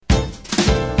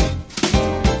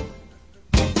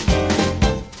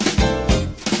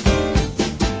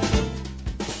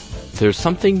There's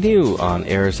something new on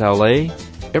Airs LA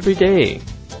every day.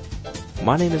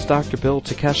 My name is Dr. Bill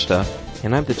Takeshita,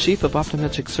 and I'm the Chief of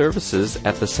Optometric Services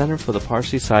at the Center for the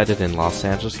Partially Sighted in Los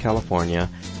Angeles, California,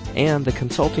 and the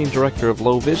Consulting Director of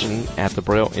Low Vision at the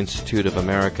Braille Institute of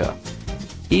America.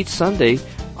 Each Sunday,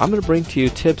 I'm going to bring to you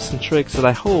tips and tricks that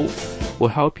I hope will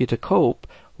help you to cope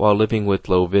while living with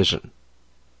low vision.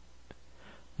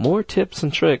 More tips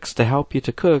and tricks to help you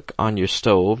to cook on your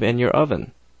stove and your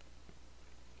oven.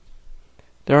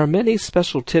 There are many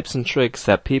special tips and tricks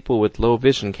that people with low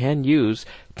vision can use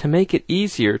to make it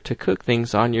easier to cook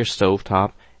things on your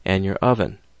stovetop and your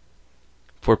oven.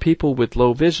 For people with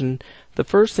low vision, the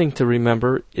first thing to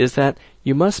remember is that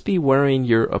you must be wearing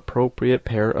your appropriate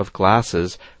pair of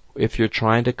glasses if you're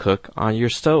trying to cook on your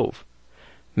stove.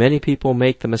 Many people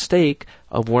make the mistake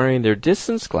of wearing their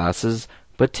distance glasses,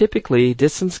 but typically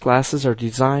distance glasses are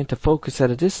designed to focus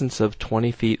at a distance of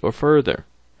 20 feet or further.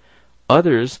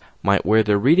 Others might wear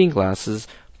their reading glasses,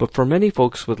 but for many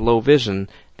folks with low vision,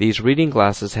 these reading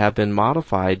glasses have been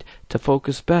modified to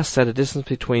focus best at a distance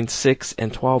between 6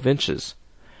 and 12 inches.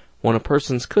 When a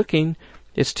person's cooking,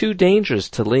 it's too dangerous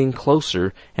to lean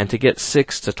closer and to get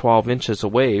 6 to 12 inches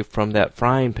away from that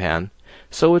frying pan.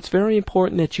 So it's very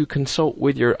important that you consult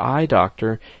with your eye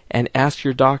doctor and ask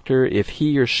your doctor if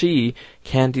he or she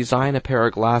can design a pair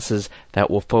of glasses that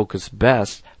will focus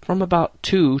best from about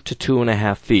 2 to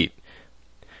 2.5 feet.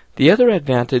 The other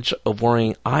advantage of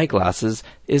wearing eyeglasses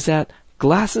is that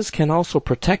glasses can also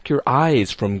protect your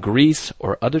eyes from grease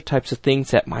or other types of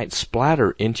things that might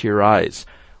splatter into your eyes.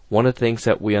 One of the things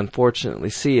that we unfortunately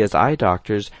see as eye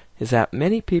doctors is that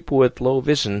many people with low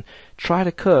vision try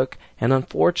to cook, and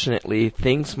unfortunately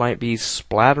things might be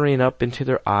splattering up into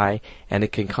their eye, and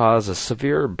it can cause a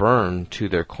severe burn to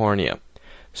their cornea.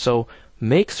 So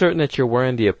make certain that you're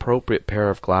wearing the appropriate pair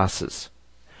of glasses.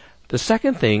 The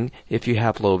second thing, if you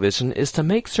have low vision, is to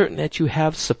make certain that you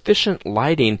have sufficient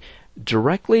lighting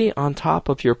directly on top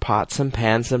of your pots and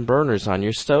pans and burners on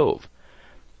your stove.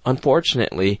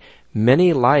 Unfortunately,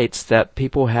 many lights that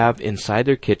people have inside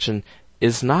their kitchen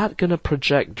is not going to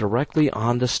project directly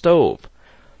on the stove.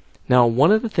 Now,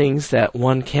 one of the things that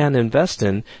one can invest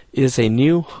in is a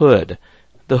new hood.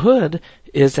 The hood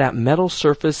is that metal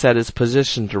surface that is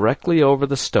positioned directly over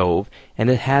the stove, and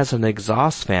it has an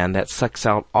exhaust fan that sucks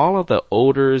out all of the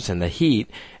odors and the heat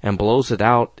and blows it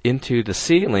out into the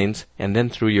ceilings and then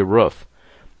through your roof.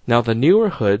 Now, the newer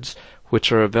hoods,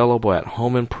 which are available at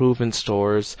home improvement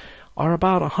stores, are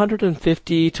about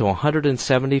 $150 to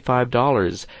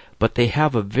 $175, but they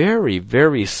have a very,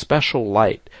 very special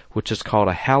light, which is called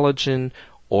a halogen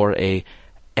or a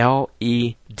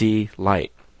LED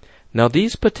light. Now,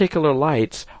 these particular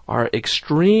lights are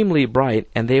extremely bright,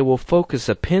 and they will focus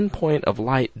a pinpoint of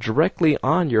light directly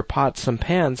on your pots and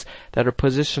pans that are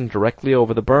positioned directly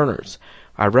over the burners.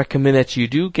 I recommend that you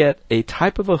do get a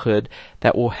type of a hood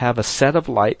that will have a set of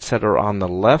lights that are on the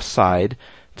left side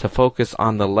to focus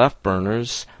on the left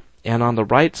burners, and on the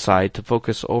right side to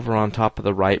focus over on top of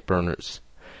the right burners.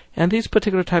 And these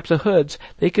particular types of hoods,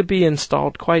 they could be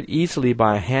installed quite easily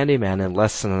by a handyman in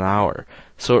less than an hour.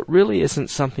 So it really isn't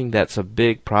something that's a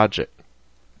big project.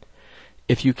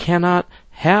 If you cannot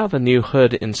have a new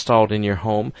hood installed in your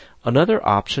home, another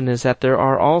option is that there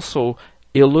are also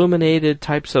illuminated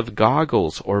types of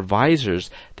goggles or visors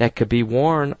that could be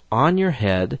worn on your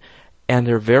head, and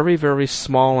they're very, very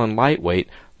small and lightweight,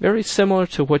 very similar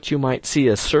to what you might see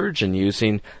a surgeon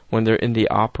using when they're in the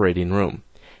operating room.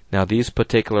 Now, these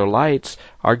particular lights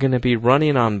are going to be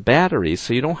running on batteries,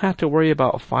 so you don't have to worry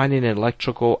about finding an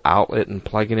electrical outlet and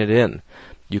plugging it in.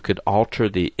 You could alter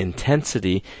the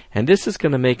intensity, and this is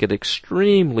going to make it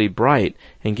extremely bright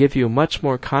and give you much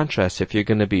more contrast if you're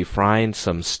going to be frying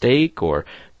some steak or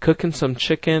cooking some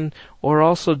chicken, or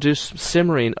also just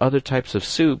simmering other types of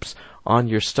soups on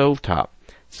your stovetop.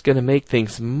 It's going to make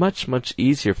things much, much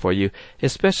easier for you,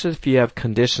 especially if you have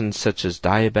conditions such as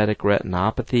diabetic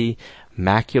retinopathy,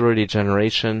 macular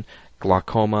degeneration,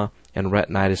 glaucoma, and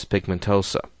retinitis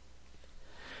pigmentosa.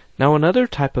 Now, another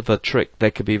type of a trick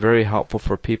that could be very helpful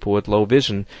for people with low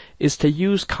vision is to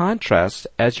use contrast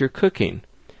as you're cooking.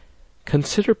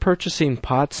 Consider purchasing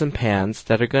pots and pans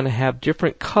that are going to have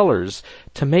different colors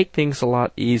to make things a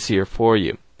lot easier for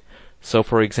you. So,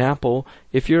 for example,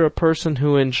 if you're a person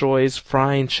who enjoys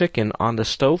frying chicken on the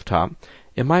stovetop,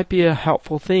 it might be a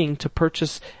helpful thing to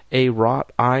purchase a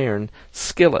wrought iron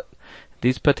skillet.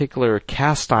 These particular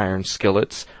cast iron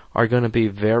skillets are going to be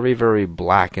very, very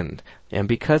blackened. And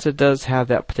because it does have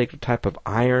that particular type of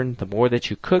iron, the more that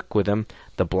you cook with them,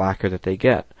 the blacker that they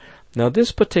get. Now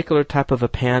this particular type of a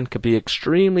pan could be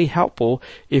extremely helpful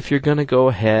if you're going to go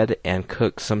ahead and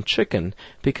cook some chicken,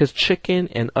 because chicken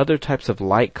and other types of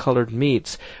light colored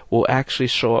meats will actually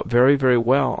show up very, very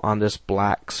well on this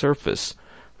black surface.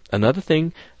 Another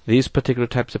thing, these particular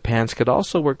types of pans could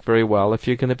also work very well if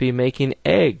you're going to be making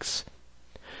eggs.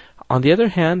 On the other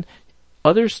hand,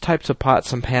 other types of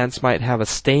pots and pans might have a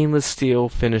stainless steel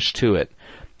finish to it.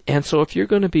 And so if you're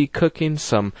going to be cooking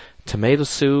some tomato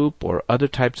soup or other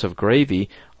types of gravy,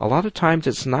 a lot of times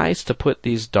it's nice to put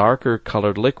these darker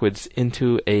colored liquids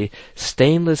into a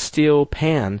stainless steel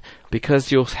pan,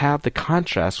 because you'll have the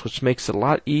contrast, which makes it a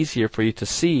lot easier for you to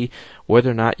see whether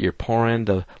or not you're pouring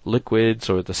the liquids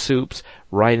or the soups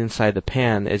right inside the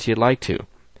pan as you'd like to.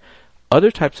 Other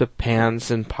types of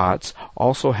pans and pots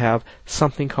also have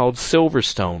something called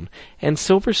Silverstone. And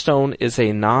Silverstone is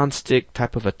a non-stick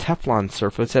type of a Teflon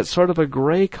surface that's sort of a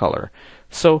gray color.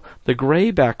 So the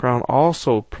gray background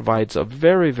also provides a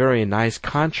very, very nice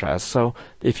contrast. So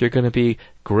if you're going to be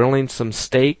grilling some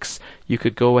steaks, you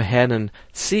could go ahead and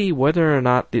see whether or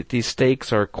not these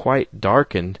steaks are quite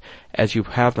darkened as you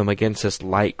have them against this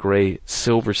light gray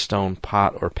Silverstone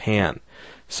pot or pan.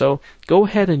 So go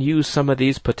ahead and use some of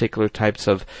these particular types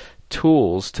of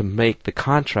tools to make the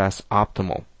contrast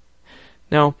optimal.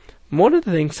 Now, one of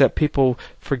the things that people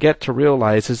forget to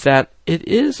realize is that it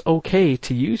is okay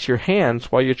to use your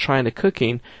hands while you're trying to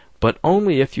cooking, but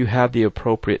only if you have the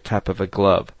appropriate type of a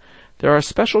glove. There are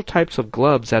special types of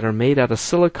gloves that are made out of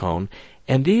silicone,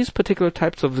 and these particular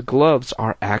types of gloves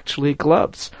are actually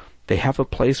gloves. They have a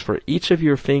place for each of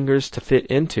your fingers to fit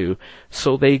into,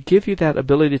 so they give you that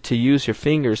ability to use your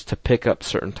fingers to pick up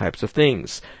certain types of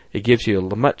things. It gives you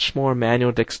a much more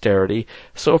manual dexterity,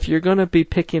 so if you're going to be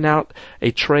picking out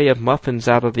a tray of muffins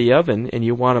out of the oven and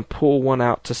you want to pull one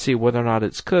out to see whether or not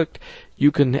it's cooked,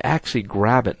 you can actually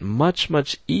grab it much,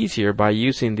 much easier by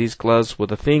using these gloves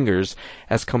with the fingers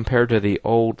as compared to the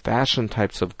old-fashioned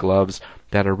types of gloves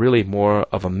that are really more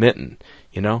of a mitten.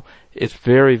 You know, it's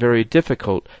very, very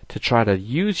difficult to try to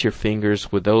use your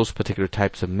fingers with those particular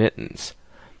types of mittens.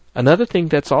 Another thing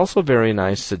that's also very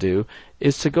nice to do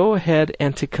is to go ahead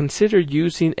and to consider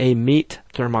using a meat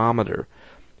thermometer.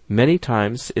 Many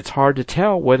times it's hard to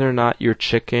tell whether or not your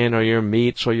chicken or your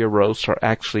meats or your roasts are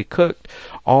actually cooked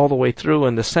all the way through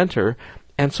in the center.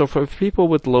 And so for people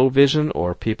with low vision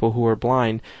or people who are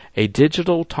blind, a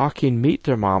digital talking meat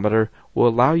thermometer will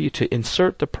allow you to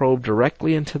insert the probe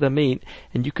directly into the meat,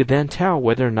 and you could then tell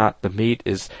whether or not the meat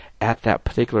is at that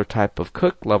particular type of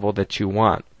cook level that you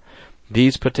want.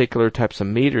 These particular types of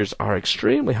meters are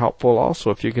extremely helpful also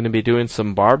if you're going to be doing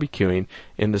some barbecuing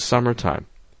in the summertime.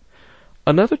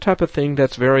 Another type of thing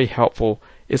that's very helpful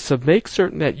is to make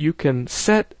certain that you can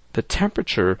set the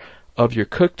temperature of your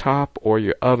cooktop or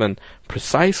your oven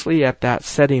precisely at that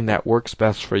setting that works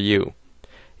best for you.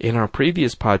 In our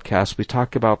previous podcast, we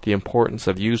talked about the importance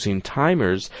of using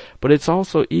timers, but it's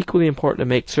also equally important to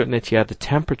make certain that you have the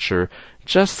temperature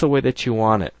just the way that you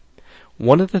want it.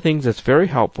 One of the things that's very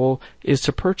helpful is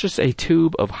to purchase a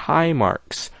tube of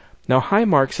Highmarks. Now,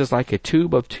 Highmarks is like a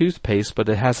tube of toothpaste, but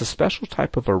it has a special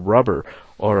type of a rubber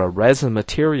or a resin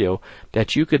material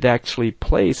that you could actually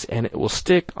place, and it will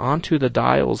stick onto the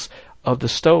dials of the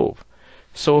stove.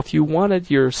 So if you wanted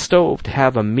your stove to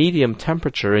have a medium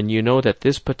temperature and you know that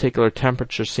this particular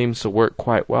temperature seems to work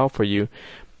quite well for you,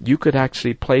 you could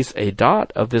actually place a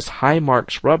dot of this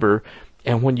Highmarks rubber,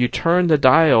 and when you turn the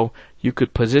dial, you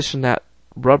could position that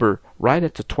rubber right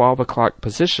at the 12 o'clock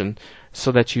position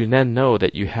so that you then know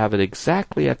that you have it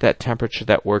exactly at that temperature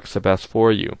that works the best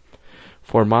for you.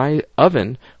 For my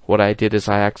oven, what I did is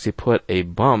I actually put a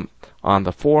bump on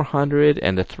the 400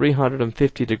 and the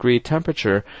 350 degree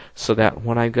temperature so that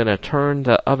when I'm going to turn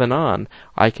the oven on,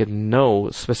 I can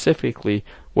know specifically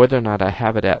whether or not I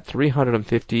have it at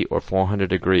 350 or 400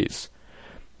 degrees.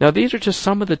 Now, these are just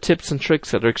some of the tips and tricks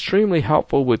that are extremely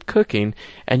helpful with cooking,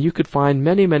 and you could find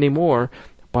many, many more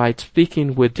by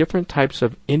speaking with different types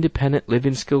of independent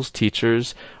living skills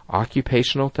teachers,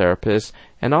 occupational therapists,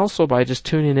 and also by just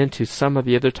tuning into some of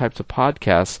the other types of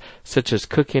podcasts, such as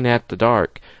Cooking at the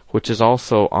Dark, which is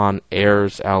also on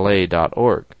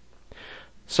airsla.org.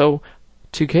 So,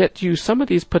 to get you some of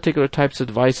these particular types of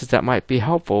devices that might be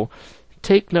helpful,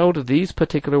 take note of these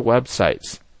particular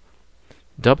websites: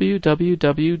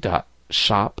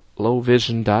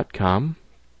 www.shoplowvision.com,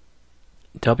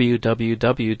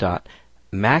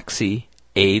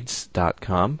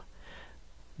 www.maxiaids.com,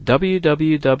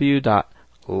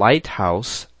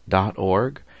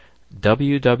 www.lighthouse.org,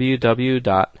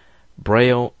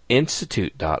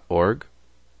 www.brailleinstitute.org,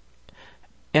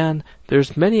 and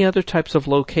there's many other types of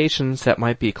locations that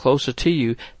might be closer to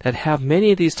you that have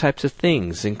many of these types of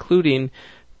things, including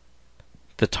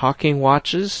the talking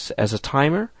watches as a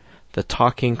timer, the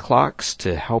talking clocks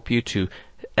to help you to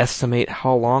estimate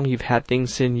how long you've had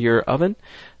things in your oven.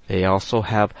 They also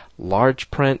have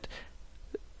large print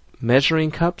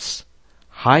measuring cups,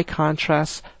 high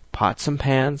contrast pots and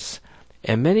pans,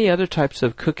 and many other types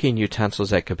of cooking utensils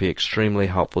that could be extremely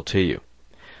helpful to you.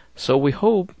 So we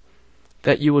hope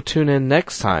that you will tune in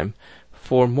next time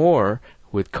for more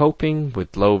with Coping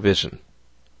with Low Vision.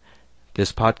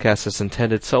 This podcast is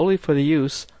intended solely for the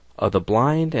use of the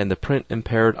blind and the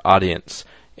print-impaired audience.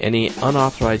 Any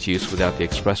unauthorized use without the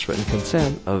express written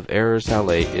consent of Errors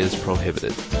LA is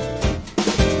prohibited.